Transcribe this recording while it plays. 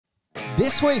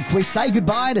This week, we say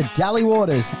goodbye to Dally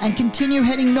Waters and continue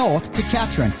heading north to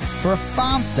Katherine for a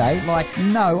farm stay like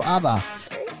no other.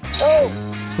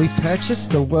 We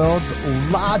purchased the world's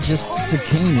largest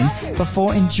zucchini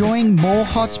before enjoying more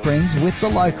hot springs with the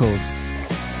locals.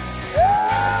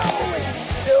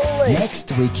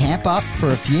 Next, we camp up for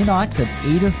a few nights at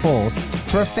Edith Falls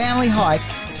for a family hike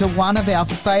to one of our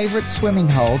favourite swimming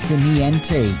holes in the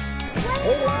NT.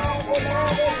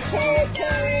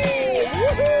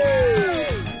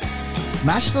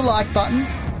 Smash the like button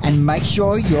and make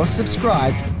sure you're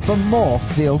subscribed for more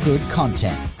feel-good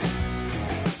content.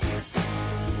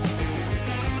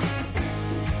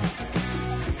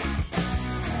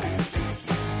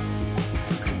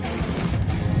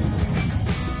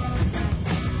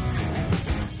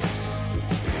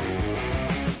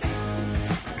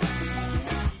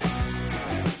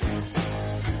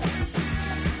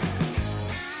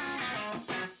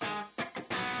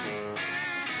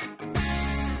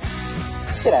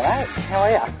 G'day mate, how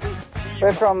are you?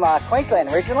 We're from Queensland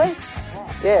originally.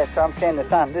 Yeah, so I'm standing in the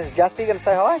sun. This is Jasper, you going to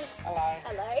say hi? Hello.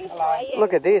 Hello, how are you?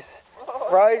 Look at this,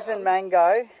 frozen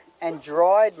mango and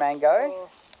dried mango.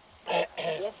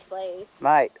 Yes, please.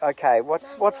 Mate, okay,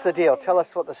 what's the deal? Tell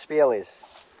us what the spiel is.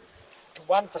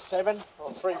 1 for 7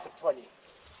 or 3 for 20.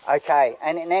 Okay,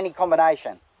 and in any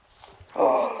combination?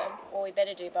 Awesome. Well, we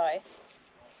better do both.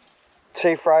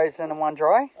 2 frozen and 1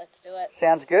 dry? Let's do it.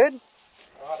 Sounds good?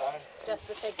 Righto.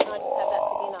 Jasper said, can I just have that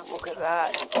for dinner? Look at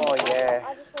that. Oh yeah.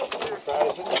 I just want 2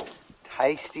 frozen.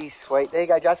 Tasty, sweet. There you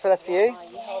go, Jasper, that's for you. you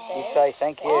hold You this. say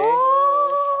thank you.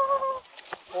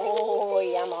 Oh,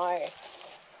 yummo.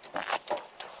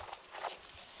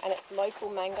 And it's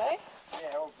local mango.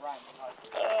 Yeah, all grain.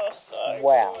 Oh, so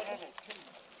Wow.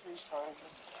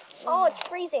 Oh, it's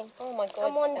freezing. Oh my God,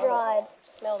 I'm on smell dried. it.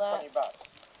 Smell that. $20.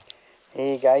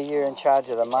 Here you go, you're in charge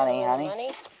of the money, honey.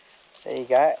 Money. There you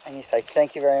go. And you say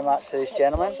thank you very much to this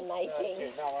gentleman. That's amazing. Yeah,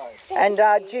 no worries.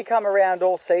 And do you come around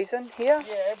all season here?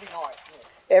 Yeah, every night.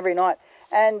 Yeah. Every night.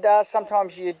 And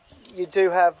sometimes you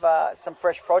do have some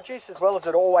fresh produce as well, as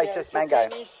it always just mango?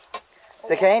 Zucchinis.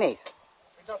 Zucchinis.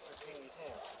 We got zucchinis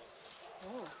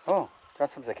now. Oh, do you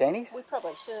want some zucchinis? We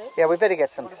probably should. Yeah, we better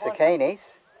get some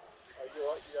zucchinis. Oh, you're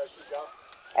right, you guys should go.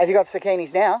 Have you got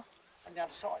zucchinis now? On the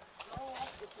other side.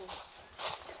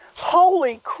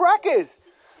 Holy crackers!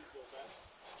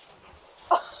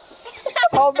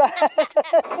 Hold that.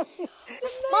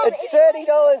 It's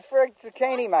 $30 for a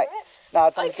zucchini, mate. No,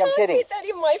 I'm I can't kidding. fit that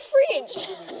in my fridge.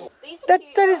 These are That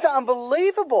cute, is right?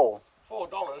 unbelievable. $4.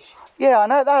 Yeah, I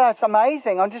know. That's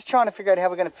amazing. I'm just trying to figure out how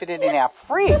we're going to fit it in our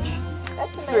fridge.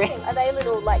 That's amazing. Are they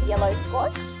little, like, yellow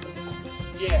squash?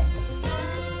 Yeah.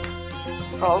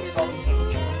 Oh, $2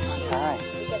 each.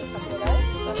 okay. We get a couple of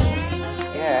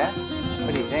those. Yeah.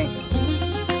 What do you think?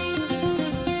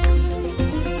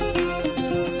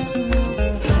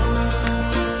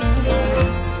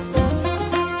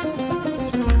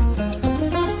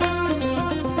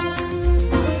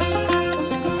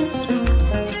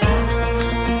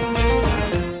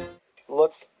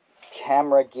 Look,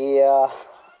 camera gear,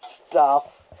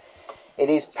 stuff. It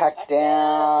is packed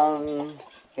down.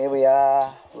 Here we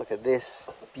are. Look at this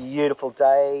beautiful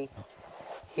day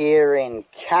here in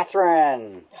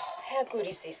Katherine. How good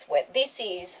is this weather? This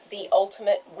is the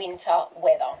ultimate winter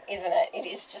weather, isn't it? It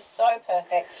is just so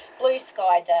perfect. Blue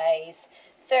sky days,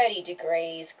 30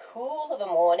 degrees, cool of a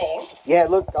morning. Yeah,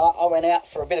 look, I went out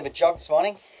for a bit of a jog this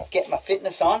morning, get my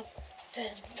fitness on.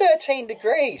 13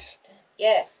 degrees.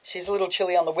 Yeah. She's a little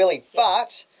chilly on the willy,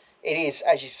 but it is,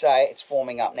 as you say, it's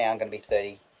warming up now. I'm going to be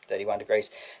 30, 31 degrees.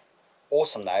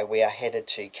 Awesome, though. We are headed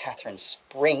to Katherine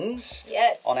Springs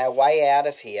Yes. on our way out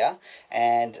of here,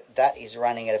 and that is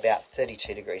running at about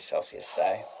 32 degrees Celsius,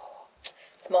 so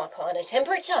It's my kind of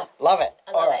temperature. love it.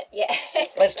 I love All right. it. Yeah.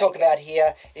 Let's talk about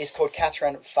here. It is called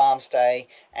Katherine Farm Stay,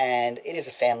 and it is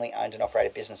a family-owned and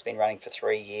operated business, been running for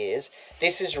 3 years.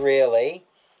 This is really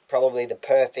probably the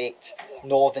perfect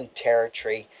Northern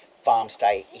Territory farm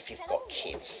stay if you've got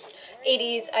kids. It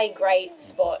is a great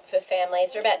spot for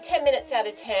families. They're about 10 minutes out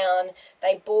of town.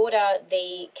 They border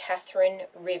the Katherine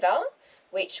River,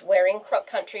 which we're in croc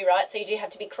country, right? So you do have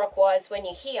to be croc-wise when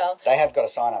you're here. They have got a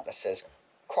sign up that says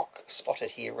croc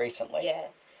spotted here recently. Yeah.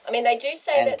 I mean, they do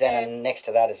say And that then next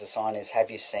to that is a sign is, have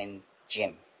you seen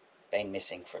Jim? Been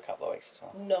missing for a couple of weeks as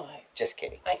well. No. Just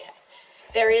kidding. Okay.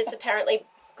 There is apparently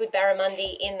good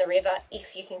barramundi in the river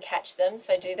if you can catch them,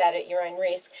 so do that at your own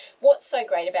risk. What's so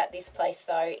great about this place,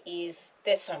 though, is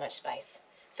there's so much space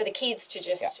for the kids to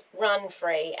just run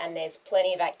free, and there's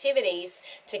plenty of activities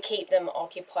to keep them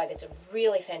occupied. There's a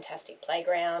really fantastic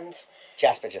playground.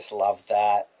 Jasper just loved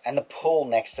that. And the pool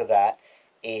next to that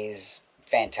is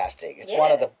fantastic. It's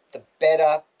one of the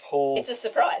better pool. It's a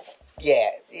surprise. Yeah,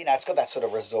 you know, it's got that sort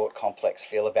of resort complex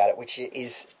feel about it, which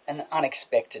is an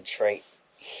unexpected treat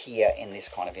here in this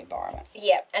kind of environment.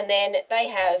 Yeah, and then they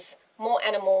have more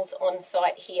animals on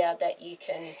site here that you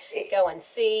can go and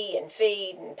see and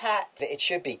feed and pat. It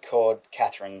should be called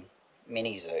Katherine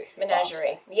Mini Zoo.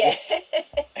 Menagerie, yes.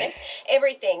 There's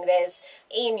everything. There's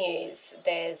emus,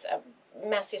 there's a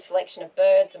massive selection of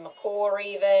birds, a macaw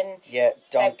even. Yeah,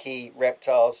 donkey,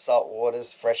 reptiles, salt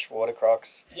waters, freshwater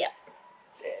crocs. Yeah.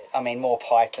 I mean, more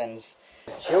pythons.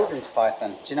 Children's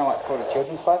python. Do you know why it's called a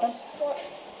children's python? What?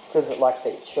 Because it likes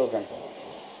to eat children.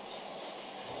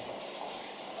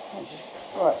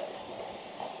 Right.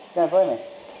 Don't believe me.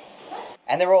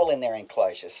 And they're all in their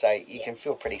enclosures, so you can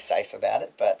feel pretty safe about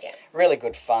it. But really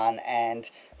good fun and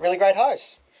really great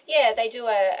hosts. Yeah, they do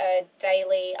a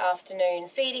daily afternoon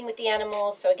feeding with the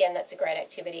animals. So again, that's a great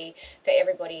activity for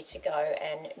everybody to go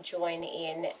and join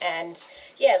in. And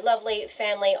yeah, lovely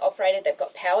family operated. They've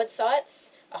got powered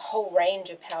sites, a whole range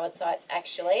of powered sites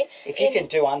actually. If you can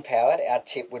do unpowered, our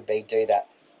tip would be do that.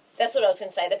 That's what I was going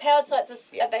to say. The powered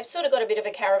sites, they've sort of got a bit of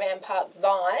a caravan park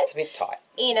vibe. It's a bit tight.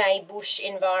 In a bush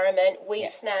environment. We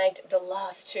snagged the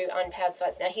last 2 unpowered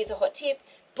sites. Now, here's a hot tip.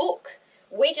 Book.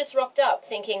 We just rocked up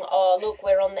thinking, oh, look,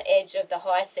 we're on the edge of the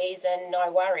high season,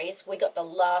 no worries. We got the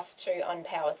last 2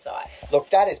 unpowered sites. Look,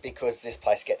 that is because this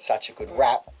place gets such a good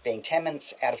rap. Being 10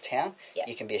 minutes out of town,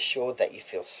 you can be assured that you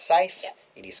feel safe.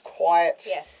 It is quiet.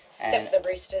 Yes, except for the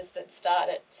roosters that start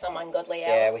at some ungodly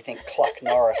hour. Yeah, we think Cluck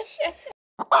Norris.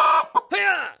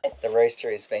 The rooster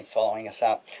has been following us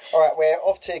up. All right, we're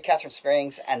off to Katherine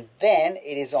Springs, and then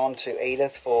it is on to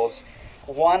Edith Falls.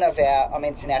 One of our, I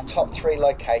mean, it's in our top 3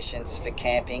 locations for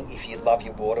camping if you love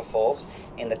your waterfalls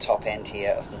in the top end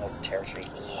here of the Northern Territory.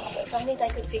 Yeah, if only they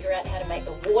could figure out how to make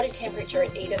the water temperature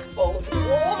at Edith Falls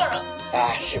warmer.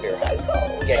 Should be right. So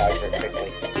cold. Get over it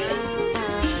quickly.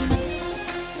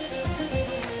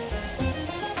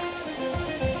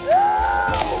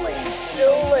 Holy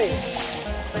dooly.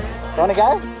 Want to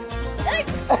go? No,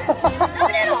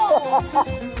 not at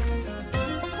all.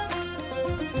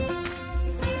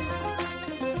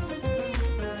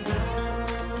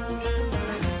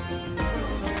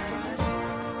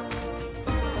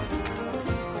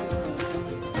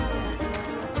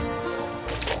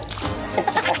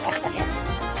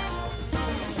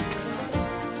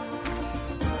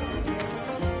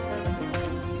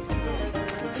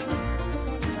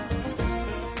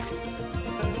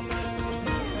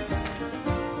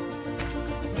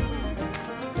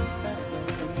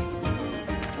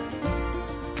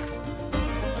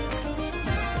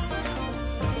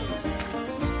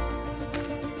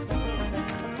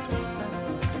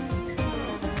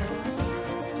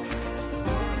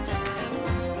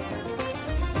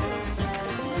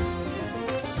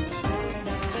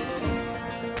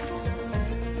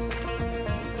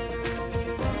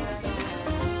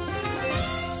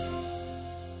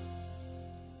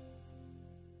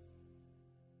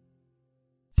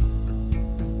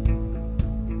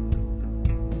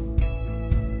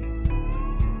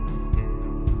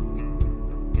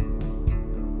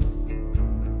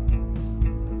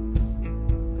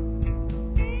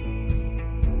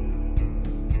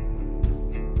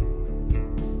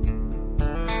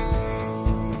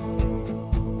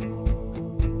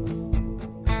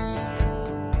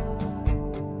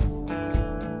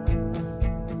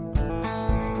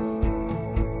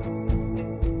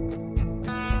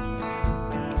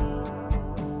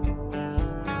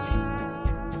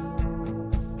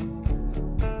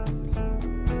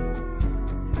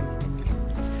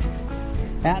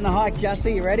 Out on a hike, Jasper,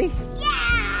 you ready?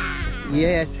 Yeah!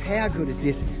 Yes, how good is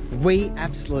this? We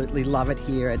absolutely love it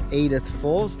here at Edith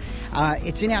Falls.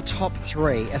 It's in our top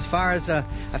 3 as far as a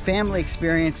family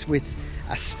experience with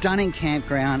a stunning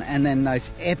campground and then those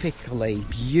epically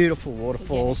beautiful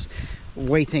waterfalls.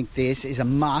 We think this is a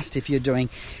must if you're doing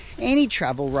any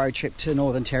travel road trip to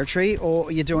Northern Territory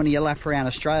or you're doing your lap around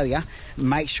Australia.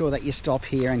 Make sure that you stop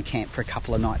here and camp for a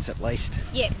couple of nights at least.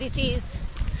 Yeah, this is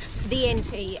the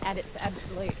NT at its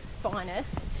absolute finest.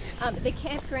 The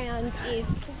campground is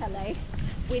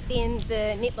within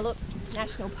the Nitmiluk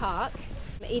National Park.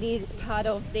 It is part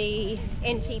of the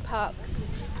NT Park's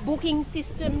booking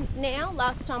system now.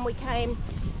 Last time we came,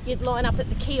 you'd line up at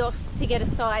the kiosk to get a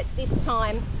site. This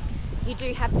time, you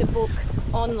do have to book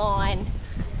online,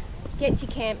 get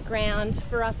your campground.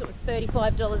 For us, it was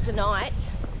 $35 a night.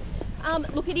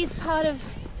 Look, it is part of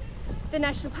the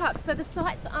national park, so the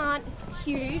sites aren't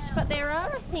huge, but there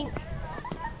are, I think,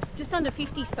 just under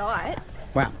 50 sites.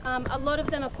 Wow. A lot of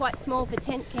them are quite small for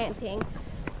tent camping,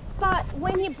 but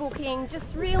when you're booking,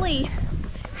 just really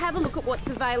have a look at what's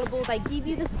available. They give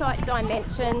you the site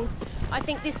dimensions. I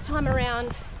think this time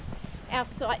around our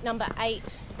site number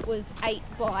 8 was 8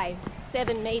 by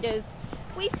 7 meters.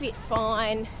 We fit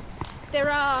fine. There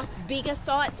are bigger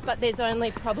sites, but there's only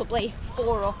probably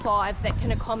 4 or 5 that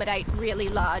can accommodate really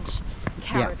large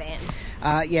caravans.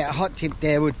 Yeah, a hot tip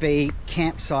there would be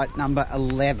campsite number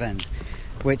 11,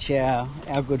 which our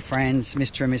good friends,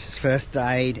 Mr. and Mrs. First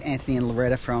Aid, Anthony and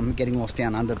Loretta from Getting Lost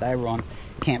Down Under, they were on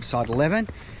campsite 11.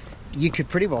 You could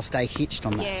pretty well stay hitched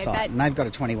on that site, and they've got a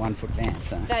 21-foot van.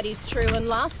 So that is true, and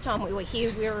last time we were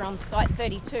here, we were on site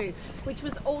 32, which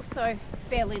was also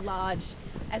fairly large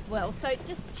as well. So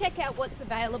just check out what's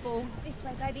available. This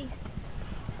way, baby.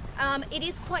 It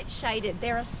is quite shaded.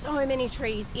 There are so many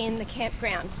trees in the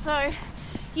campground. So,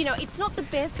 you know, it's not the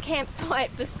best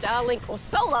campsite for Starlink or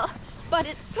solar, but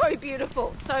it's so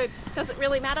beautiful. So does it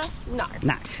really matter? No.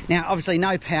 No. Now, obviously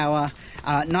no power,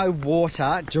 no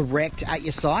water direct at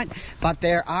your site, but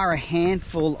there are a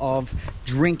handful of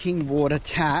drinking water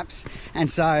taps. And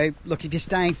so, look, if you're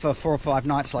staying for 4 or 5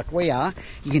 nights like we are,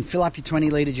 you can fill up your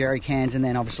 20-litre jerry cans and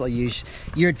then obviously use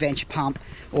your adventure pump,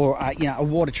 or, you know, a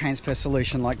water transfer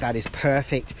solution like that is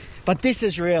perfect. But this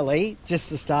is really just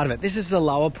the start of it. This is the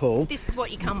lower pool. This is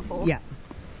what you come for. Yeah.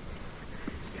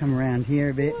 Come around here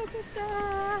a bit. Look at that.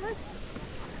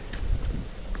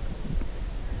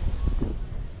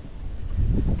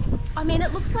 I mean,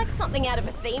 it looks like something out of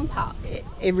a theme park.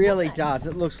 It really does.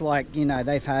 It looks like, you know,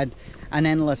 they've had an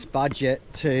endless budget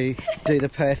to do the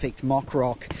perfect mock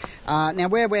rock. Now,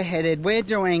 where we're headed, we're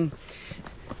doing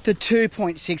the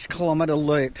 2.6 kilometre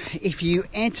loop. If you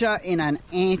enter in an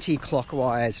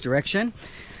anti-clockwise direction,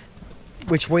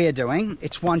 which we are doing,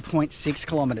 it's 1.6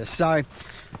 kilometres. So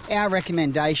our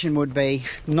recommendation would be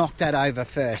knock that over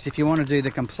first. If you want to do the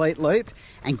complete loop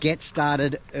and get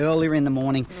started earlier in the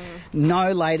morning,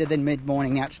 no later than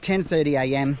mid-morning. Now it's 10:30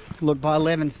 a.m. Look, by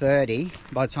 11:30,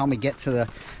 by the time we get to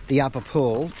the upper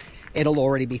pool, it'll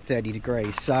already be 30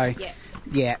 degrees. So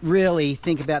yeah, really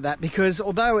think about that, because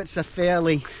although it's a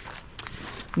fairly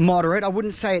moderate, I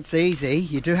wouldn't say it's easy.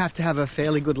 You do have to have a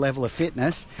fairly good level of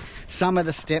fitness. Some of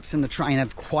the steps in the train are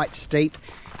quite steep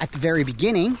at the very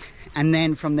beginning, and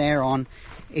then from there on,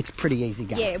 it's pretty easy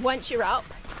going. Yeah, once you're up,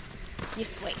 you're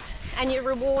sweet. And you're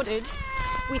rewarded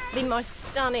with the most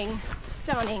stunning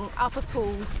upper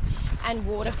pools and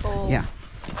waterfall. Yeah.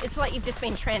 It's like you've just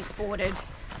been transported,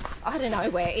 I don't know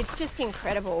where. It's just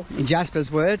incredible. In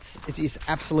Jasper's words, it is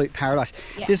absolute paradise.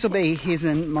 Yeah. This will be his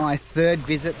and my 3rd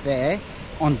visit there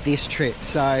on this trip.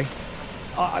 So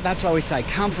that's why we say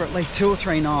come for at least 2 or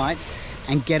 3 nights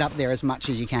and get up there as much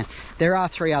as you can. There are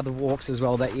 3 other walks as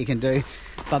well that you can do,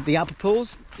 but the upper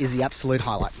pools is the absolute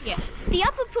highlight. Yeah. The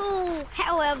upper pool,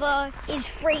 however, is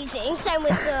freezing, same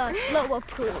with the lower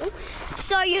pool.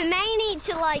 So you may need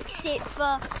to like sit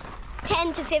for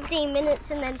 10 to 15 minutes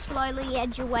and then slowly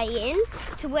edge your way in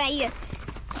to where you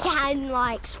can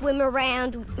like swim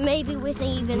around, maybe with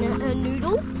even a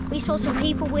noodle. We saw some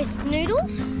people with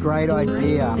noodles. Great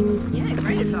idea. Yeah,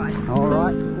 great advice. All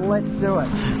right, let's do it.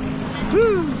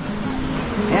 Woo.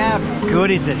 How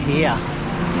good is it here?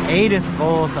 Edith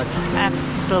Falls, I just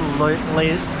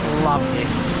absolutely love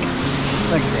this.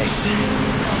 Look at this.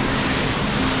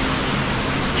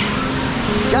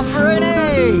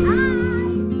 Jasperini!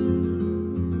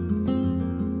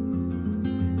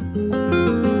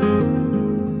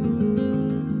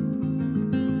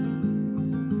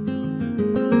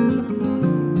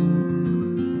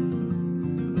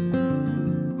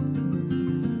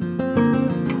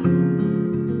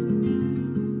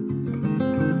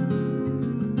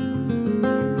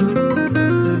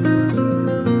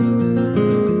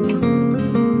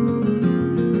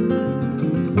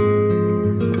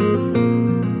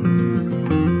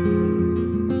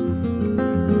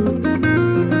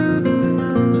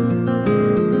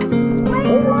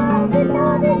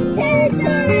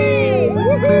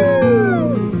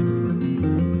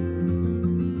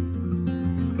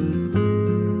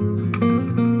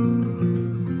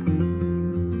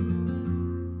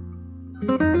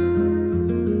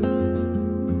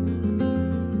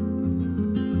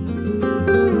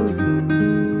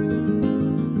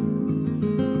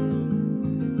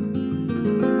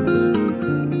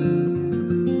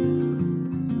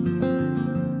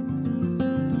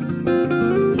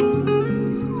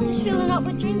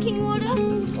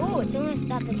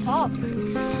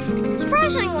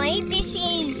 Surprisingly, this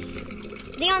is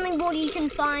the only water you can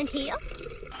find here.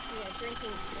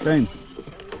 Boom.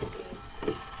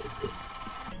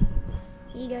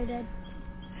 Here you go, Dad.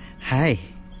 Hey.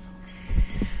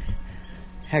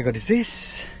 How good is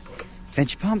this?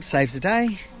 Venture pump saves the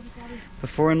day.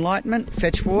 Before enlightenment,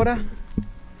 fetch water.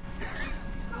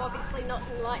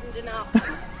 Enlightened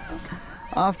enough.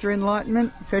 After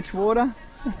enlightenment, fetch water.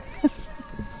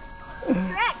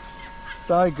 Correct.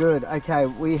 So good. Okay,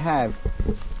 we have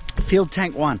field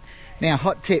tank 1. Now,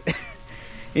 hot tip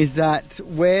is that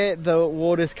where the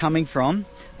water's coming from,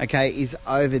 okay, is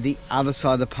over the other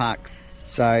side of the park.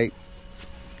 So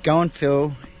go and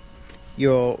fill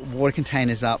your water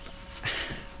containers up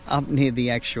near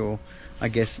the actual, I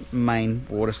guess, main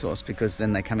water source, because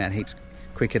then they come out heaps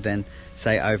quicker than,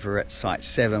 say, over at site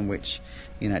 7, which,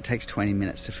 you know, it takes 20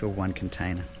 minutes to fill one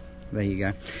container. There you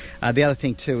go. The other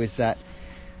thing too is that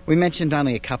we mentioned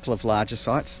only a couple of larger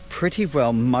sites. Pretty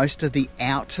well most of the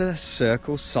outer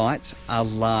circle sites are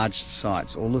large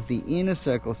sites. All of the inner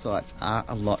circle sites are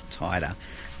a lot tighter,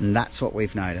 and that's what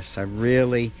we've noticed. So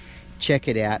really check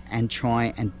it out and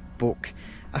try and book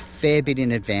a fair bit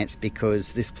in advance,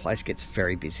 because this place gets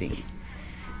very busy.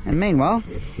 And meanwhile,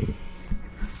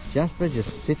 Jasper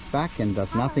just sits back and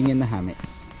does nothing in the hammock.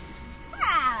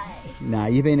 Hi. No,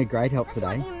 you've been a great help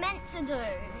today. That's what you're meant to do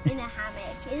in a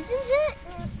hammock, isn't it?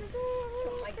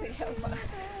 Oh, my good helper.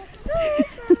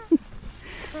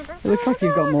 It looks like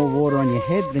you've got more water on your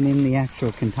head than in the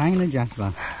actual container,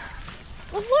 Jasper.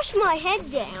 I've washed my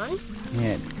head down.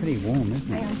 Yeah, it's pretty warm,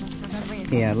 isn't it?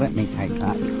 Here, let me take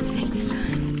that. Thanks.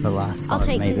 The last 5 I'll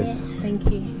take metres. this. Thank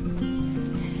you.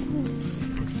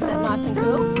 Is that nice and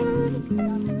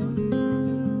cool?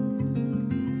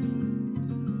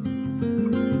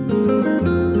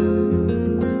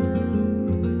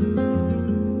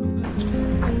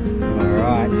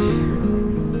 Alright.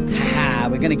 Haha,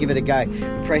 we're going to give it a go.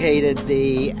 Preheated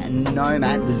the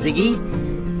Nomad, the Ziggy.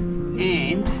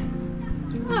 And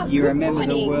Oh, you good remember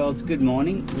morning. the world's, good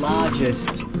morning, largest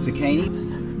zucchini.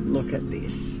 Look at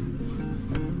this.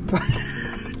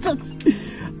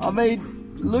 I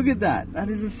mean, look at that. That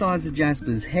is the size of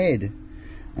Jasper's head.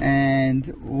 And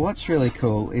what's really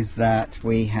cool is that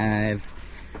we have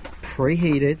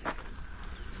preheated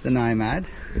the Nomad,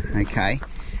 okay,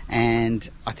 and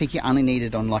I think you only need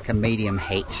it on like a medium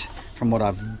heat from what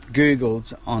I've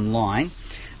googled online.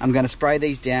 I'm going to spray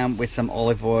these down with some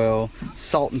olive oil,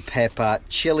 salt and pepper,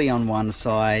 chili on one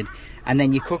side, and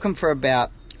then you cook them for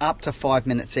about up to 5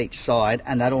 minutes each side,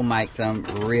 and that'll make them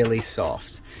really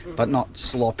soft but not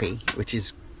sloppy, which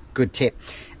is good tip.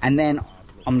 And then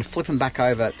I'm going to flip them back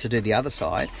over to do the other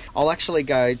side. I'll actually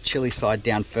go chili side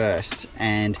down first,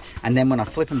 and then when I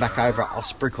flip them back over, I'll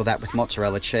sprinkle that with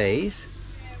mozzarella cheese.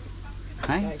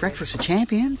 Okay, breakfast for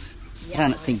champions. I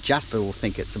don't think Jasper will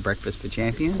think it's a breakfast for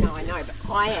champions. No, I know, but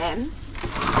I am,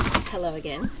 hello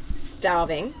again,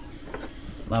 starving.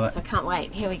 Love So I it. can't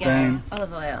wait. Here we go. Boom.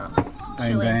 Olive oil, Boom,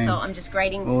 chili and boom. salt. I'm just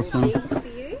grating Awesome. some cheese for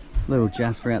you. Little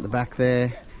Jasper out the back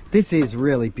there. This is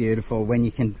really beautiful when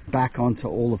you can back onto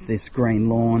all of this green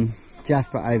lawn.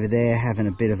 Jasper over there having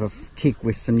a bit of a kick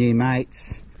with some new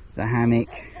mates. The hammock.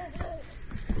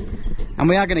 And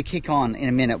we are going to kick on in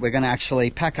a minute. We're going to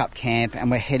actually pack up camp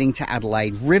and we're heading to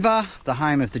Adelaide River, the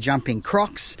home of the Jumping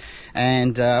Crocs.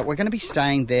 And we're going to be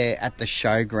staying there at the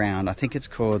showground. I think it's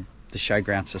called the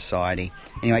Showground Society.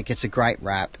 Anyway, it gets a great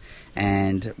rap,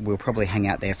 and we'll probably hang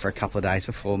out there for a couple of days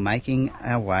before making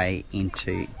our way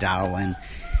into Darwin.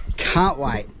 Can't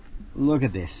wait. Look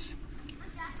at this.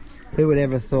 Who would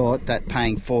ever thought that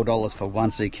paying $4 for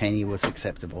one zucchini was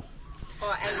acceptable?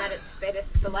 Oh, and that it's fed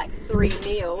us for like 3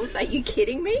 meals. Are you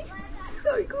kidding me? It's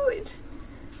so good.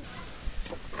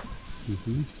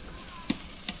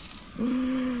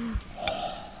 Look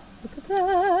at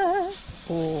that.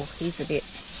 Oh, he's a bit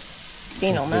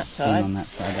thin on that Thin side. on that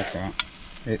side, that's all right.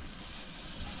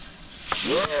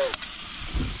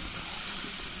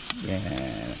 Yeah,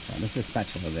 that's right. There's a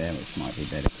spatula there, which might be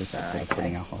better because that's sort of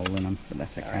putting a hole in them, but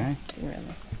that's okay. Didn't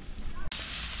realize.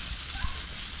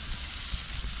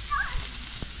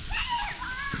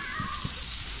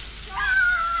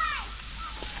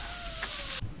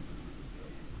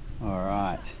 All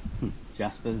right,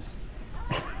 Jasper's.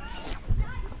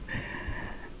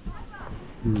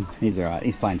 He's all right.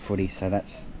 He's playing footy, so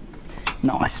that's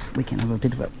nice. We can have a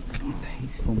bit of a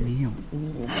peaceful meal.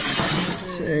 Ooh,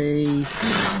 tea.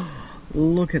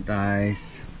 Look at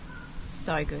those.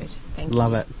 So good. Thank you.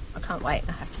 Love it. I can't wait.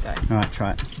 I have to go. All right,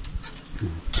 try it.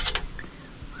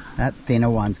 That thinner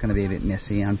one's going to be a bit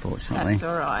messy, unfortunately. That's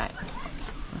all right.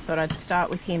 I thought I'd start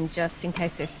with him just in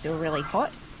case they're still really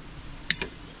hot.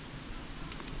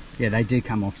 Yeah, they do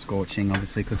come off scorching,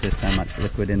 obviously, because there's so much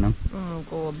liquid in them. Oh,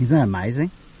 God. Isn't that amazing?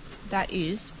 That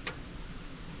is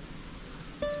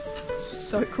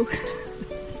so good.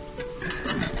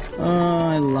 Oh,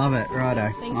 I love it.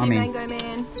 Righto. Thank I'm you, in. Mango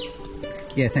Man.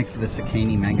 Yeah, thanks for the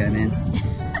zucchini, Mango Man.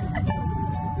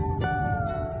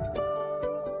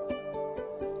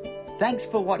 Thanks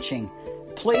for watching.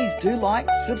 Please do like,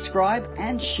 subscribe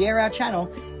and share our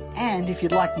channel. And if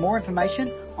you'd like more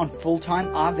information on full-time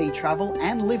RV travel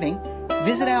and living,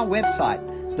 visit our website,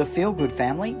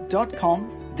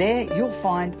 thefeelgoodfamily.com. There you'll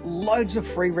find loads of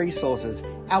free resources,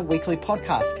 our weekly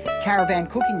podcast, caravan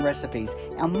cooking recipes,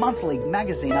 our monthly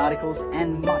magazine articles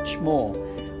and much more.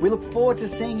 We look forward to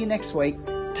seeing you next week.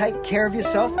 Take care of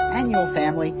yourself and your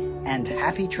family, and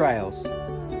happy trails.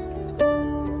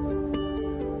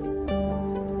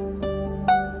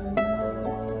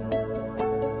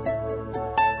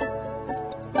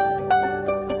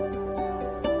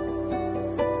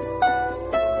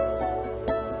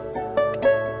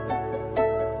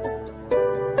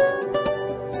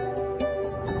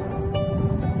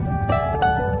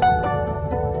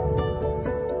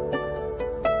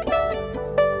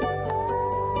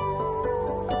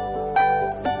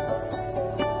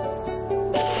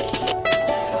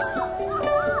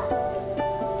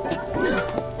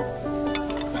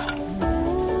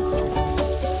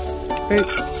 No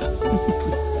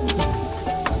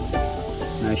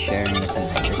sharing with the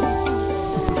neighbours.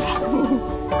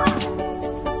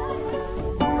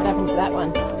 What happened to that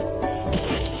one?